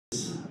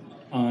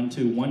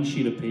onto one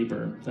sheet of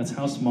paper. That's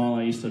how small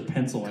I used to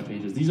pencil my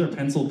pages. These are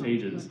pencil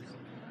pages,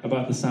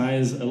 about the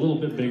size, a little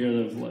bit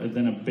bigger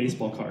than a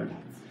baseball card.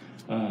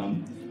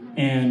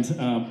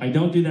 I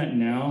don't do that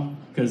now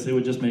because it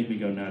would just make me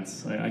go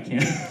nuts. I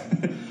can't.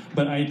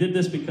 But I did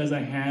this because I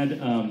had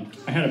a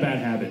bad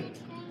habit.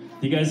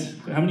 You guys,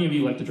 how many of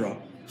you like to draw?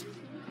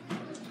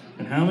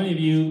 And how many of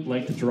you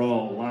like to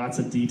draw lots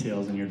of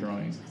details in your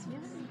drawings?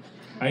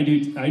 I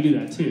do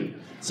that too.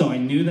 So I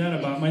knew that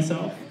about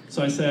myself.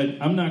 So I said,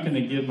 I'm not going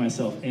to give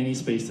myself any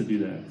space to do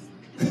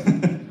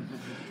that.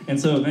 And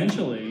so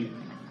eventually,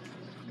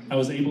 I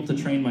was able to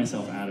train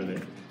myself out of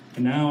it.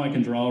 And now I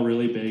can draw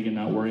really big and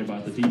not worry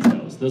about the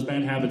details. Those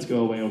bad habits go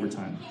away over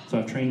time. So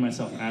I've trained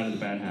myself out of the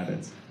bad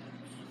habits.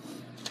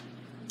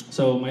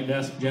 So my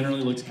desk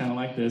generally looks kind of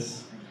like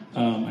this.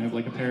 I have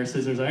like a pair of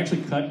scissors. I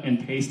actually cut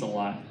and paste a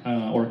lot,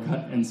 or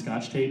cut and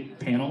scotch tape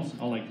panels.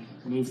 I'll like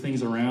move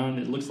things around.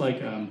 It looks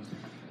like I'm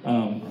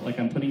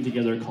putting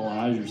together a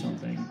collage or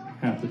something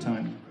half the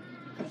time.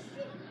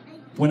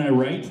 When I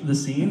write the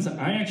scenes,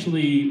 I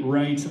actually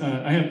write,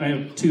 I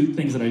have two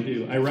things that I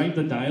do. I write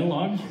the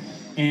dialogue,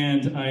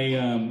 and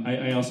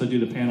I also do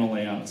the panel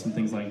layouts and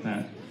things like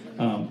that.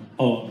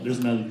 Oh, there's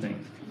another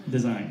thing,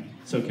 design.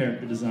 So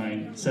character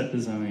design, set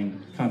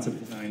design, concept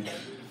design.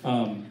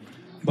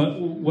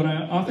 But what I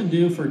often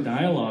do for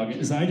dialogue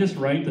is I just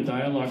write the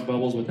dialogue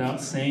bubbles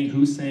without saying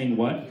who's saying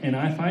what, and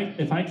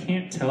if I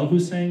can't tell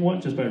who's saying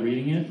what just by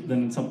reading it,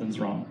 then something's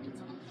wrong.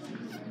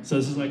 So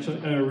this is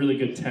actually a really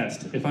good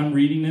test. If I'm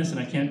reading this and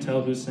I can't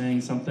tell who's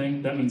saying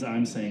something, that means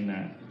I'm saying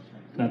that,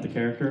 not the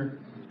character.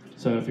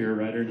 So if you're a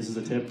writer, this is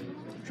a tip.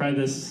 Try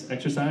this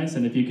exercise,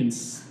 and if you can,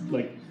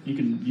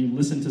 you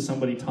listen to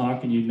somebody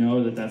talk and you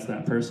know that that's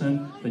that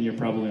person, then you're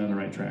probably on the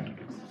right track.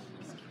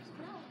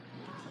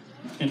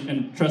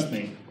 And trust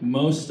me,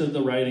 most of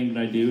the writing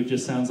that I do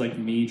just sounds like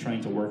me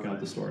trying to work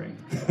out the story.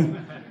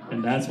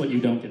 And that's what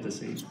you don't get to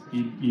see.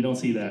 You don't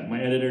see that.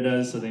 My editor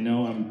does, so they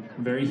know I'm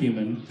very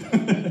human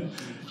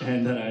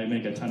and that I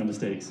make a ton of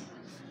mistakes.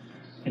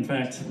 In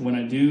fact, when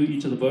I do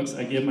each of the books,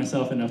 I give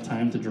myself enough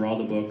time to draw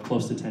the book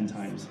close to 10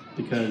 times,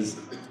 because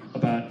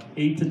about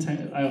 8 to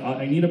 10,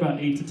 I need about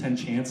 8 to 10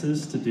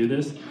 chances to do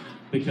this,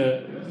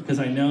 because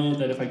I know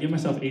that if I give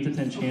myself 8 to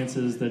 10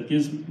 chances, that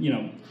gives,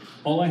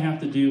 all I have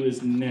to do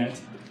is net,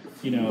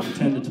 10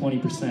 to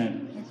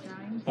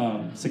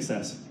 20%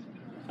 success.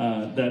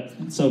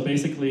 So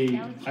basically,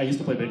 I used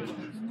to play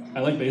I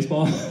like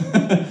baseball,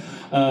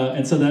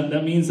 and so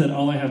that means that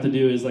all I have to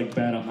do is like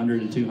bat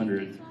 100 and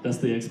 200. That's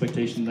the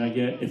expectation that I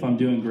get. If I'm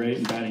doing great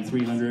and batting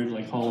 300,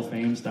 like Hall of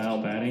Fame style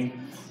batting,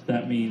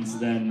 that means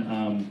then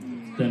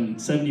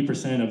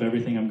 70% of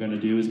everything I'm going to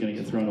do is going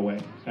to get thrown away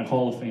at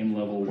Hall of Fame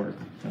level work.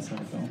 That's how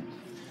I feel.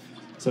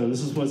 So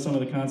this is what some of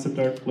the concept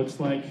art looks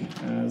like.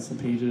 Some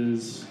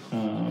pages.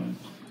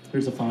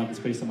 Here's a font that's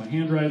based on my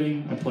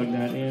handwriting. I plug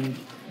that in,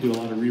 do a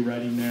lot of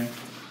rewriting there.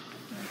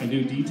 I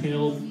do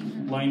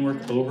detailed line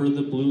work over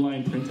the blue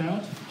line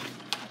printout.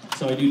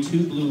 So I do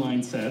 2 blue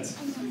line sets,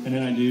 and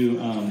then I do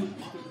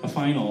a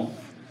final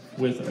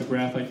with a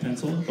graphite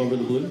pencil over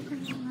the blue.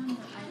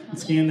 And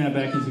scan that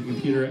back into the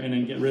computer and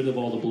then get rid of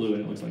all the blue,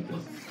 and it looks like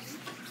this.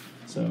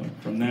 So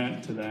from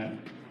that to that,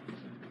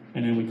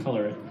 and then we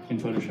color it in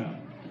Photoshop.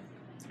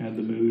 Add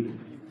the mood,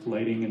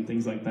 lighting, and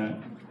things like that.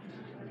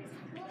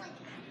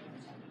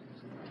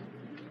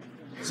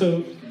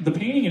 So the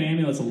painting in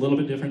Amulet's a little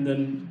bit different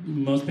than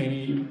most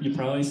painting you've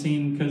probably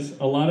seen, because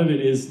a lot of it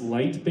is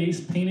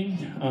light-based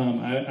painting.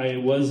 I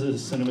was a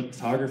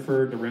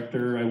cinematographer,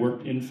 director. I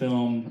worked in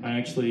film. I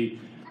actually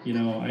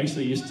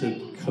used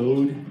to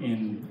code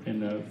in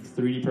a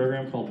 3D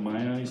program called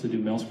Maya. I used to do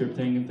mail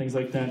scripting and things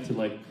like that to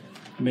like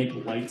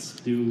make lights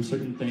do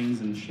certain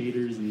things, and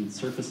shaders and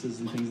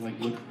surfaces and things like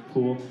look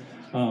cool.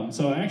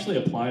 So I actually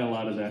apply a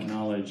lot of that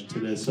knowledge to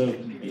this. So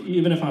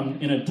even if I'm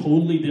in a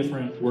totally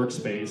different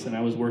workspace and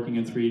I was working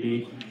in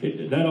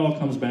 3D, that all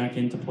comes back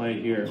into play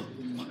here.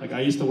 Like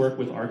I used to work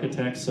with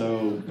architects,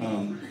 so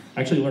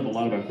I actually learned a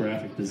lot about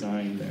graphic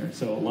design there.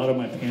 So a lot of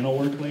my panel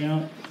work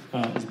layout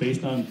is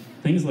based on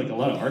things like a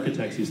lot of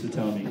architects used to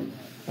tell me,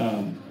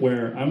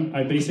 where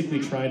I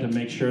basically try to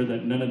make sure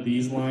that none of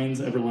these lines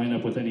ever line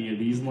up with any of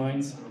these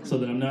lines, so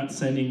that I'm not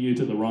sending you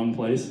to the wrong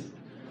place,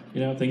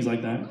 things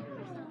like that.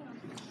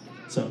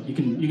 So you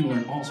can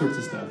learn all sorts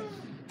of stuff.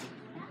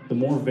 The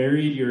more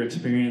varied your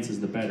experience is,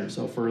 the better.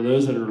 So for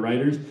those that are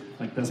writers,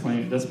 like that's my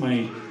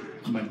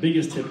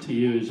biggest tip to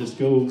you is just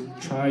go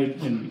try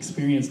and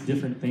experience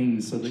different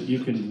things so that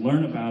you can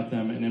learn about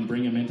them and then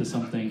bring them into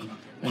something,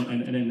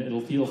 and then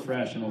it'll feel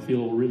fresh and it'll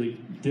feel really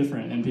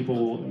different, and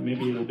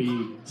maybe it'll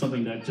be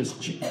something that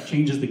just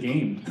changes the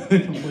game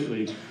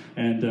completely.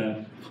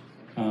 And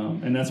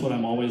that's what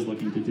I'm always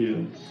looking to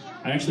do.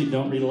 I actually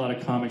don't read a lot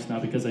of comics,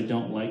 not because I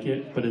don't like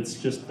it, but it's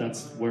just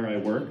that's where I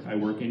work. I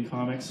work in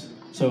comics.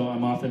 So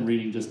I'm often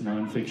reading just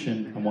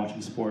nonfiction, I'm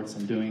watching sports,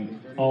 I'm doing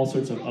all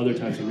sorts of other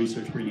types of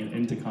research, bringing it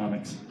into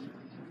comics.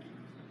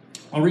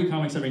 I'll read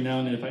comics every now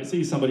and then. If I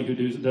see somebody who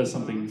does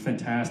something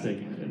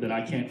fantastic that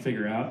I can't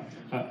figure out,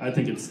 I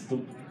think it's the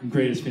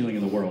greatest feeling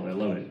in the world. I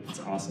love it. It's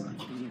awesome.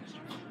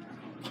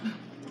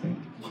 Okay.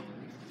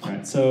 All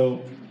right,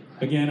 so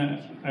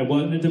again, I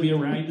wanted to be a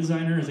ride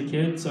designer as a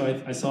kid,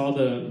 so I saw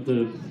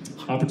the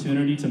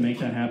opportunity to make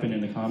that happen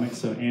in the comics.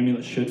 So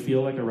Amulet should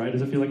feel like a ride.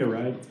 Does it feel like a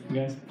ride, you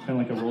guys? Kind of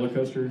like a roller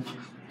coaster?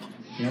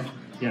 Yeah?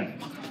 Yeah.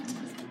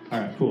 All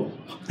right, cool.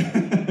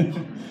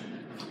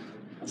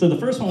 So the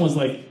first one was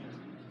like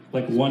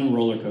one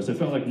roller coaster. It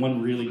felt like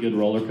one really good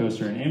roller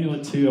coaster. And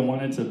Amulet 2, I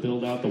wanted to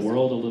build out the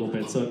world a little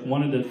bit, so I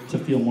wanted it to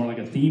feel more like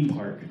a theme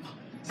park.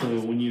 So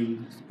when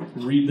you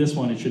read this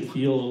one, it should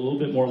feel a little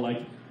bit more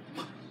like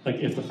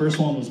if the first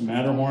one was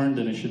Matterhorn,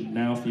 then it should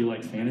now feel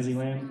like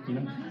Fantasyland, you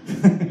know?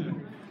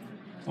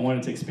 I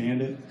wanted to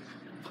expand it.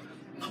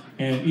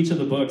 And each of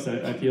the books,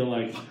 I feel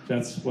like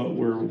that's what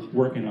we're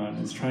working on,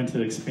 is trying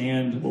to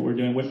expand what we're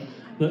doing.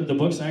 The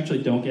books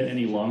actually don't get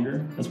any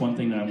longer. That's one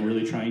thing that I'm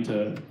really trying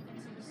to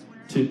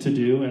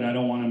do, and I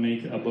don't want to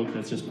make a book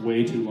that's just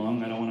way too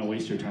long. I don't want to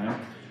waste your time.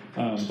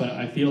 But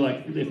I feel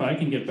like if I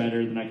can get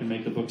better, then I can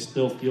make the book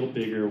still feel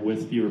bigger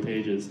with fewer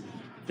pages.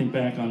 Think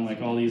back on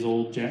like all these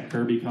old Jack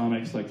Kirby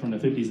comics, like from the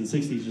 50s and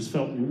 60s, just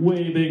felt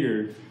way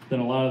bigger than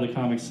a lot of the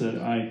comics that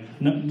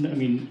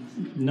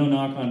no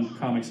knock on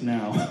comics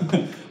now,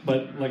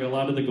 but like a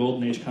lot of the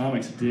Golden Age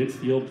comics did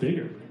feel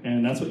bigger.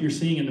 And that's what you're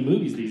seeing in the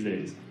movies these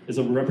days, is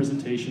a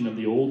representation of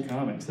the old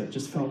comics that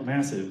just felt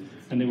massive.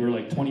 And they were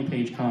like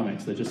 20-page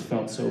comics that just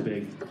felt so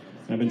big.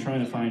 And I've been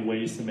trying to find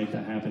ways to make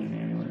that happen in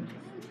Amulet.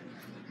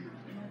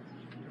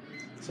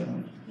 So,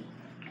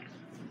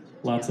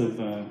 lots of,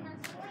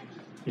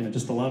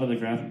 just a lot of the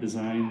graphic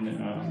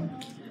design,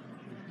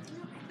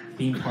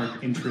 theme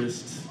park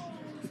interest,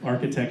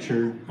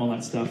 architecture, all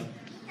that stuff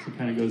that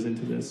kind of goes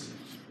into this.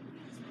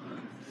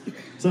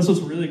 So that's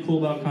what's really cool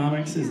about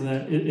comics, is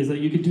that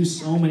you could do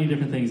so many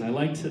different things. I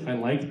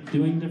like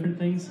doing different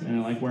things, and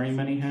I like wearing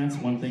many hats.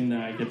 One thing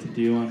that I get to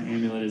do on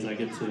Amulet is I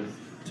get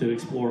to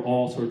explore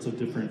all sorts of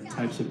different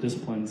types of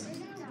disciplines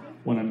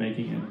when I'm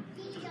making it.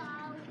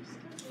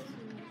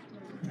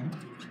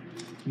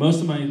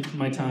 Most of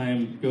my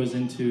time goes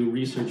into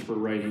research for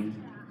writing.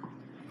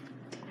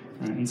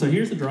 And so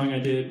here's the drawing I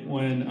did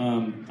when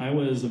I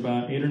was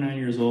about 8 or 9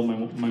 years old.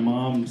 My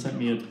mom sent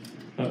me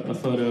a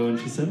photo, and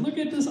she said, "Look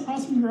at this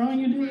awesome drawing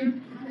you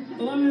did.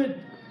 I love it."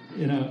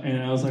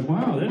 And I was like,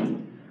 "Wow,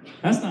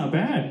 that's not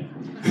bad."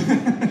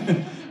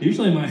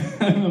 Usually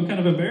I'm kind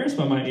of embarrassed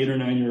by my 8 or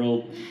 9 year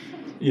old,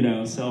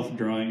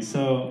 self-drawing.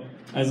 So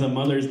as a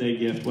Mother's Day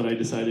gift, what I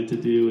decided to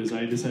do is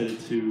I decided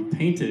to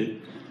paint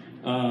it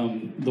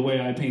the way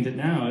I paint it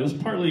now. It was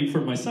partly for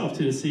myself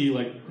too, to see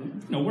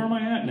where am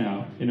I at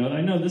now?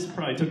 I know this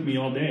probably took me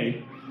all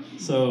day,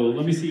 so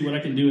let me see what I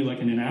can do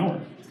in an hour.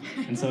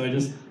 And so I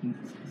just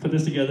put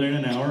this together in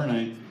an hour, and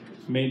I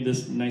made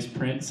this nice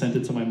print, sent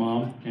it to my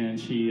mom, and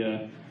she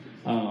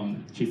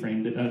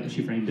framed it. And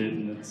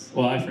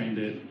I framed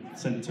it,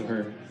 sent it to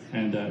her,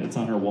 and it's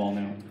on her wall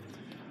now.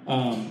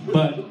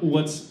 But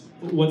what's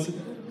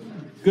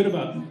good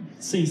about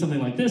seeing something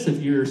like this,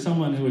 if you're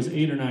someone who is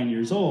 8 or 9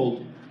 years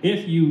old,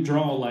 if you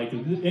draw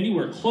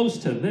anywhere close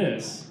to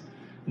this,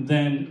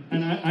 then,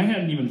 and I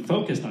hadn't even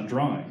focused on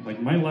drawing.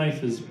 My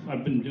life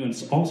I've been doing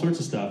all sorts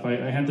of stuff. I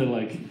had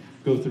to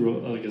go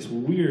through this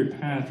weird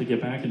path to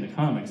get back into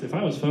comics. If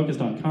I was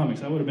focused on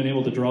comics, I would have been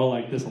able to draw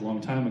like this a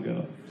long time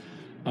ago.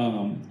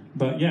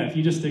 But yeah, if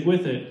you just stick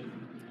with it,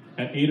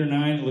 at 8 or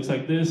 9, it looks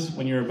like this.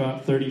 When you're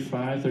about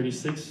 35,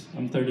 36,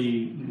 I'm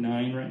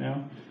 39 right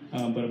now,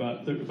 but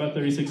about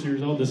 36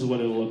 years old, this is what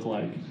it'll look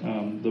like,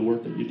 the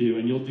work that you do.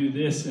 And you'll do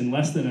this in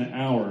less than an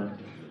hour,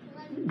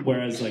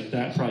 whereas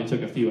that probably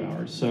took a few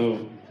hours.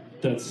 So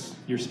that's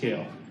your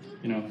scale.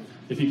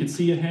 If you could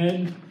see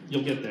ahead,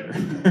 you'll get there,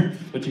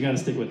 but you got to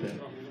stick with it.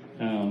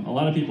 A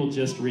lot of people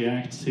just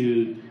react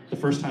to the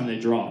first time they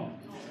draw,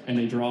 and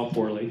they draw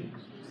poorly.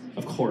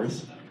 Of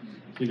course,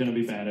 you're going to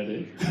be bad at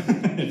it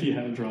if you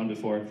haven't drawn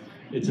before.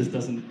 It just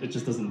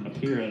doesn't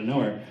appear out of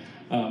nowhere.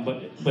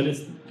 But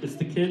it's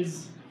the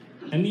kids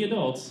and the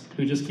adults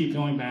who just keep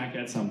going back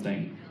at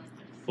something.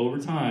 Over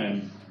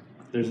time,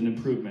 there's an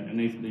improvement, and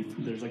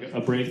there's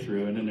a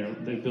breakthrough, and then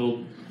they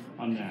build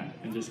on that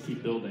and just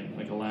keep building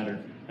like a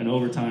ladder. And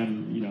over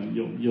time,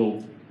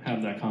 you'll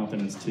have that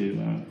confidence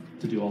to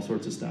do all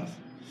sorts of stuff.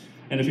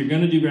 And if you're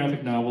going to do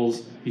graphic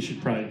novels, you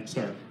should probably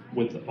start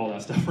with all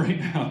that stuff right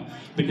now,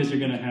 because you're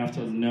going to have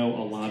to know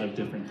a lot of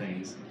different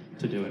things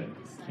to do it.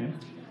 Okay.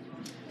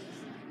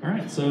 All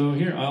right. So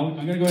here, I'm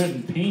going to go ahead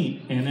and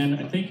paint, and then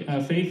I think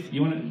Faith,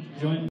 you want to join?